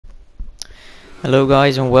Hello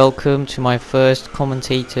guys and welcome to my first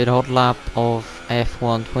commentated hot lap of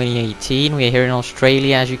F1 2018. We are here in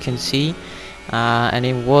Australia, as you can see, and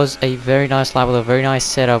it was a very nice lap with a very nice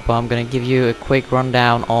setup. I'm going to give you a quick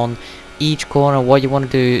rundown on each corner, what you want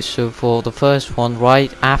to do. So for the first one,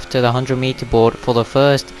 right after the 100-meter board, for the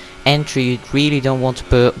first entry, you really don't want to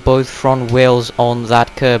put both front wheels on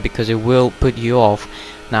that curb because it will put you off.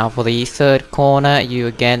 Now for the third corner, you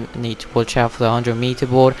again need to watch out for the 100-meter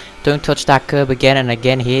board. Don't touch that curb again, and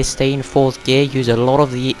again here stay in fourth gear. Use a lot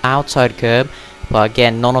of the outside curb, but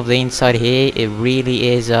again none of the inside here. It really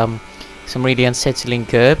is some really unsettling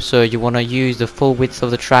curb, so you want to use the full width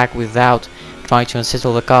of the track without trying to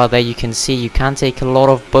unsettle the car. There you can see you can take a lot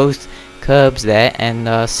of both curbs there,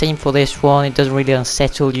 and same for this one. It doesn't really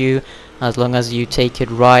unsettle you as long as you take it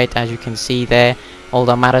right, as you can see there. All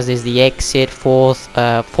that matters is the exit.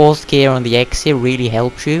 Fourth gear on the exit really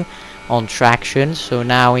helps you on traction. So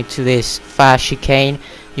now into this fast chicane,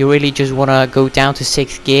 you really just want to go down to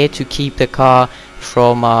sixth gear to keep the car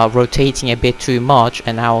from rotating a bit too much.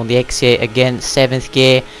 And now on the exit again, seventh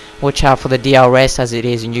gear. Watch out for the DRS as it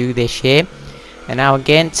is new this year. And now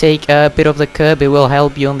again take a bit of the curb, it will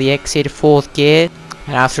help you on the exit. Fourth gear.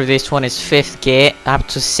 And after this one is fifth gear up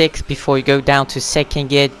to sixth before you go down to second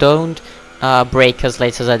gear. Don't brake as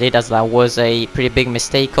late as I did, as that was a pretty big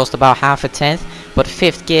mistake, cost about half a tenth. But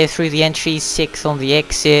fifth gear through the entry, sixth on the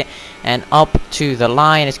exit, and up to the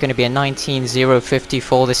line. It's going to be a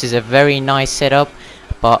 19.054. This is a very nice setup,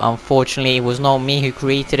 but unfortunately it was not me who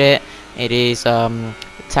created it. It is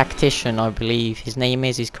Tactician, I believe his name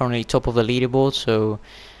is. He's currently top of the leaderboard, so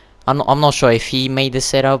I'm not sure if he made the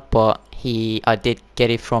setup, but I did get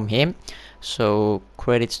it from him. So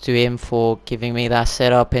credits to him for giving me that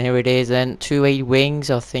setup. And here it is then, 2.8 wings.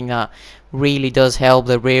 I think that really does help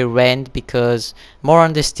the rear end, because more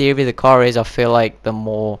understeery the car is, I feel like the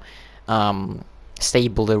more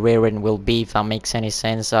stable the rear end will be, if that makes any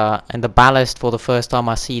sense. And the ballast, for the first time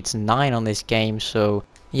I see it's 9 on this game, so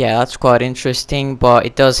yeah, that's quite interesting, but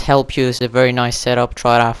it does help you. It's a very nice setup.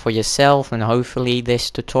 Try it out for yourself, and hopefully this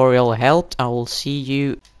tutorial helped. I will see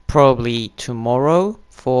you probably tomorrow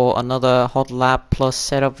for another hot lap plus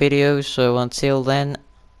setup video. So until then,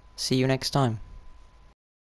 see you next time.